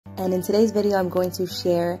and in today's video I'm going to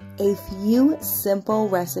share a few simple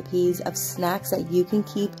recipes of snacks that you can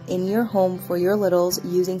keep in your home for your littles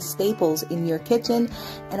using staples in your kitchen.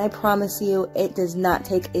 And I promise you it does not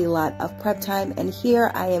take a lot of prep time. And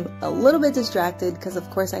here I am a little bit distracted because of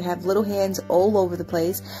course I have little hands all over the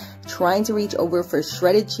place trying to reach over for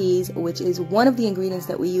shredded cheese, which is one of the ingredients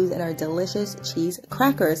that we use in our delicious cheese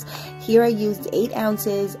crackers. Here I used 8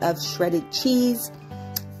 ounces of shredded cheese,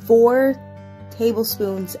 4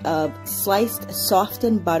 tablespoons of sliced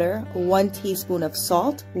softened butter, 1 teaspoon of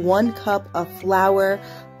salt, 1 cup of flour,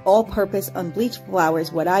 all-purpose unbleached flour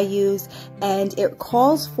is what I use, and it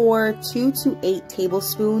calls for 2 to 8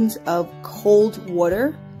 tablespoons of cold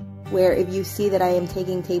water, where if you see that I am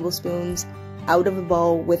taking tablespoons out of a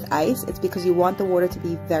bowl with ice, it's because you want the water to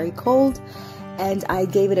be very cold. And I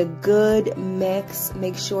gave it a good mix,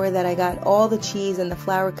 make sure that I got all the cheese and the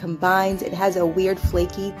flour combined. It has a weird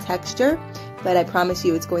flaky texture, but I promise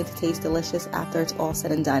you it's going to taste delicious after it's all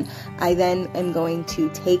said and done. I then am going to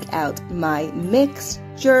take out my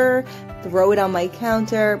mixture, throw it on my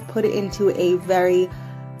counter, put it into a very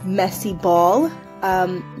messy ball.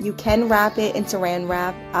 You can wrap it in saran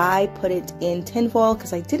wrap. I put it in tinfoil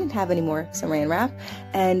because I didn't have any more saran wrap,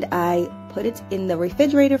 and I put it in the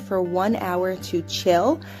refrigerator for 1 hour to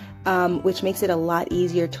chill, which makes it a lot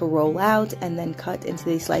easier to roll out and then cut into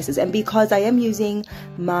these slices. And because I am using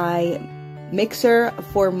my mixer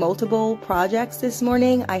for multiple projects this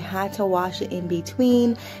morning, I had to wash it in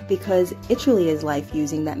between because it truly is life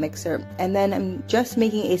using that mixer. And then I'm just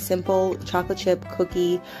making a simple chocolate chip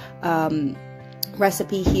cookie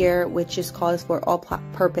recipe here, which just calls for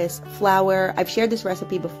all-purpose flour. I've shared this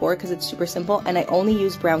recipe before because it's super simple, and I only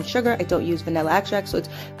use brown sugar. I don't use vanilla extract, so it's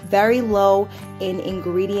very low in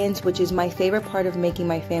ingredients, which is my favorite part of making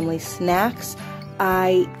my family snacks.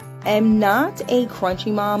 I am not a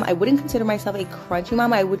crunchy mom. I wouldn't consider myself a crunchy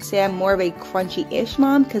mom. I would say I'm more of a crunchy-ish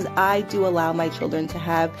mom because I do allow my children to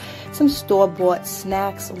have some store-bought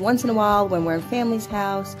snacks once in a while when we're in family's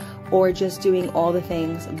house, or just doing all the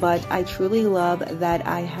things. But I truly love that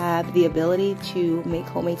I have the ability to make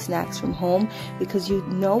homemade snacks from home because you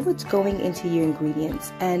know what's going into your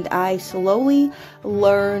ingredients. And I slowly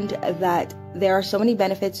learned that there are so many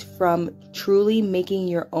benefits from truly making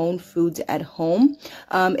your own foods at home,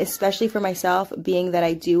 especially for myself, being that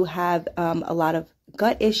I do have a lot of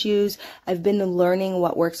gut issues. I've been learning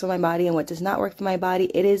what works for my body and what does not work for my body.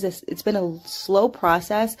 It's been a slow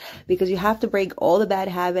process because you have to break all the bad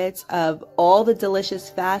habits of all the delicious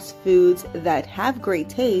fast foods that have great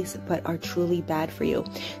taste but are truly bad for you.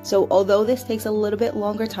 So although this takes a little bit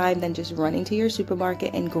longer time than just running to your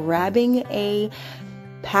supermarket and grabbing a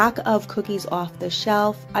pack of cookies off the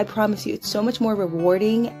shelf, I promise you it's so much more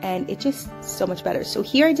rewarding and it's just so much better. So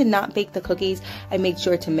here I did not bake the cookies. I made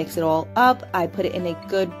sure to mix it all up. I put it in a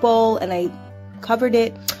good bowl and I covered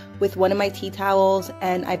it with one of my tea towels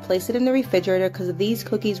and I placed it in the refrigerator because these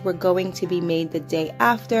cookies were going to be made the day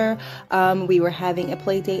after. We were having a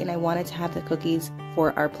play date and I wanted to have the cookies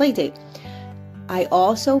for our play date. I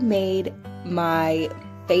also made my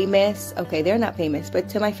famous, okay, they're not famous, but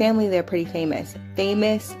to my family they're pretty famous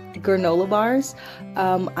granola bars.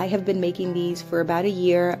 I have been making these for about a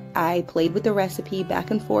year. I played with the recipe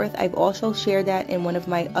back and forth. I've also shared that in one of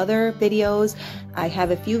my other videos. I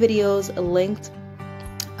have a few videos linked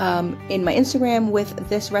in my Instagram with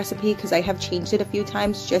this recipe because I have changed it a few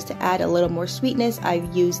times just to add a little more sweetness.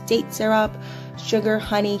 I've used date syrup, sugar,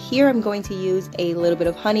 honey. Here I'm going to use a little bit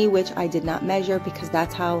of honey, which I did not measure because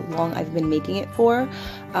that's how long I've been making it for.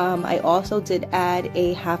 I also did add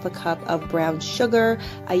a half a cup of brown sugar.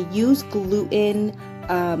 I use gluten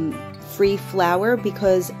free flour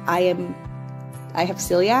because I have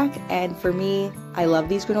celiac, and for me, I love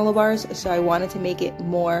these granola bars, so I wanted to make it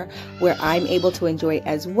more where I'm able to enjoy it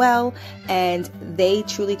as well, and they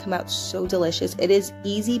truly come out so delicious. It is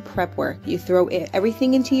easy prep work. You throw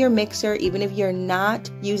everything into your mixer, even if you're not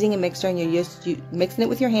using a mixer and you're just mixing it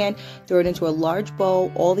with your hand, throw it into a large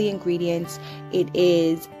bowl, all the ingredients. It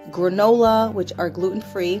is granola, which are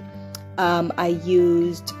gluten-free. I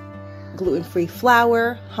used gluten-free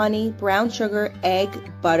flour, honey, brown sugar, egg,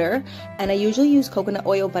 butter, and I usually use coconut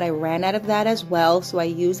oil, but I ran out of that as well, so I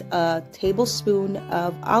use a tablespoon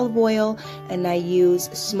of olive oil, and I use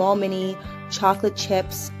small mini chocolate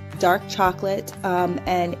chips, dark chocolate,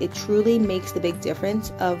 and it truly makes the big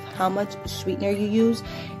difference of how much sweetener you use.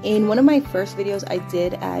 In one of my first videos, I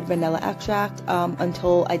did add vanilla extract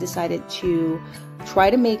until I decided to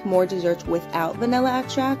try to make more desserts without vanilla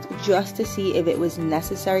extract just to see if it was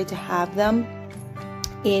necessary to have them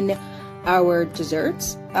in our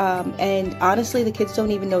desserts. And honestly, the kids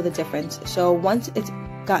don't even know the difference. So once it's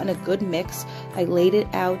gotten a good mix, I laid it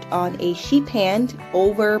out on a sheet pan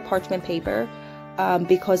over parchment paper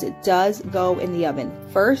because it does go in the oven.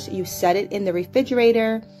 First, you set it in the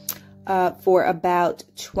refrigerator for about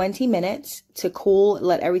 20 minutes to cool,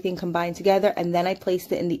 let everything combine together, and then I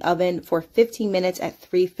placed it in the oven for 15 minutes at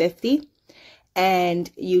 350. And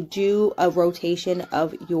you do a rotation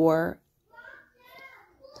of your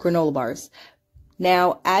granola bars.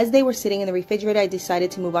 Now, as they were sitting in the refrigerator, I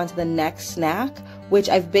decided to move on to the next snack, which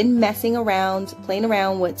I've been messing around, playing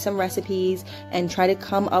around with some recipes and try to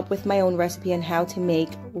come up with my own recipe on how to make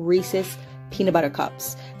Reese's peanut butter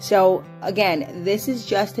cups. So again, this is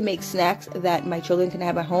just to make snacks that my children can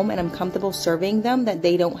have at home and I'm comfortable serving them, that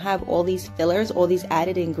they don't have all these fillers, all these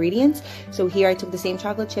added ingredients. So here I took the same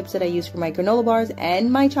chocolate chips that I used for my granola bars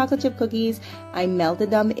and my chocolate chip cookies. I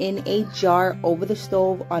melted them in a jar over the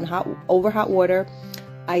stove on over hot water.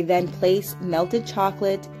 I then placed melted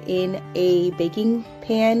chocolate in a baking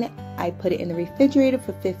pan. I put it in the refrigerator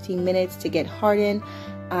for 15 minutes to get hardened.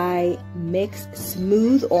 I mixed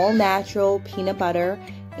smooth, all natural peanut butter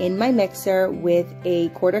in my mixer with a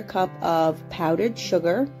 1/4 cup of powdered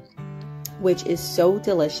sugar, which is so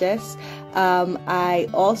delicious. I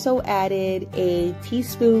also added a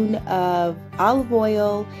teaspoon of olive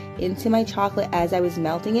oil into my chocolate as I was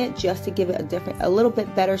melting it, just to give it a little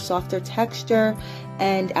bit better, softer texture,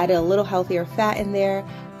 and added a little healthier fat in there.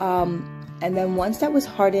 And then once that was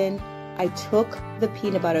hardened, I took the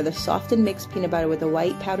peanut butter, the softened mixed peanut butter with the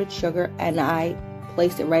white powdered sugar, and I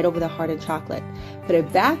placed it right over the hardened chocolate. Put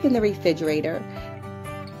it back in the refrigerator,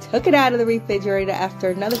 took it out of the refrigerator after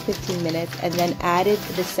another 15 minutes, and then added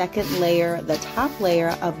the second layer, the top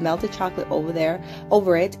layer of melted chocolate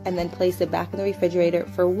over it, and then placed it back in the refrigerator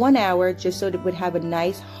for 1 hour, just so it would have a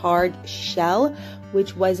nice hard shell,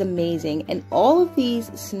 which was amazing. And all of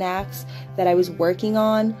these snacks that I was working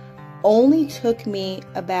on only took me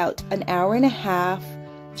about an hour and a half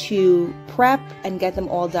to prep and get them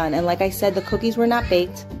all done. And like I said, the cookies were not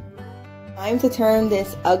baked. Time to turn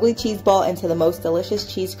this ugly cheese ball into the most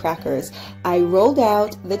delicious cheese crackers. I rolled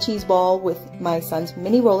out the cheese ball with my son's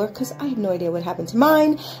mini roller because I had no idea what happened to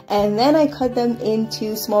mine. And then I cut them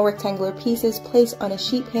into small rectangular pieces, placed on a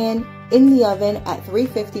sheet pan in the oven at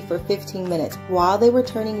 350 for 15 minutes. While they were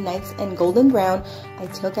turning nice and golden brown, I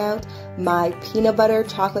took out my peanut butter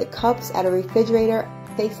chocolate cups out of the refrigerator.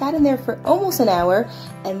 They sat in there for almost an hour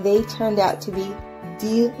and they turned out to be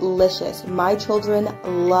delicious. My children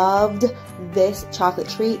loved this chocolate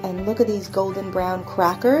treat, and look at these golden brown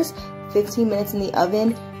crackers. 15 minutes in the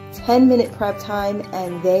oven, 10-minute prep time,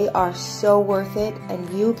 and they are so worth it. And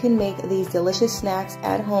you can make these delicious snacks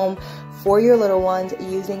at home for your little ones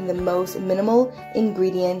using the most minimal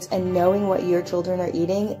ingredients, and knowing what your children are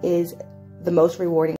eating is the most rewarding.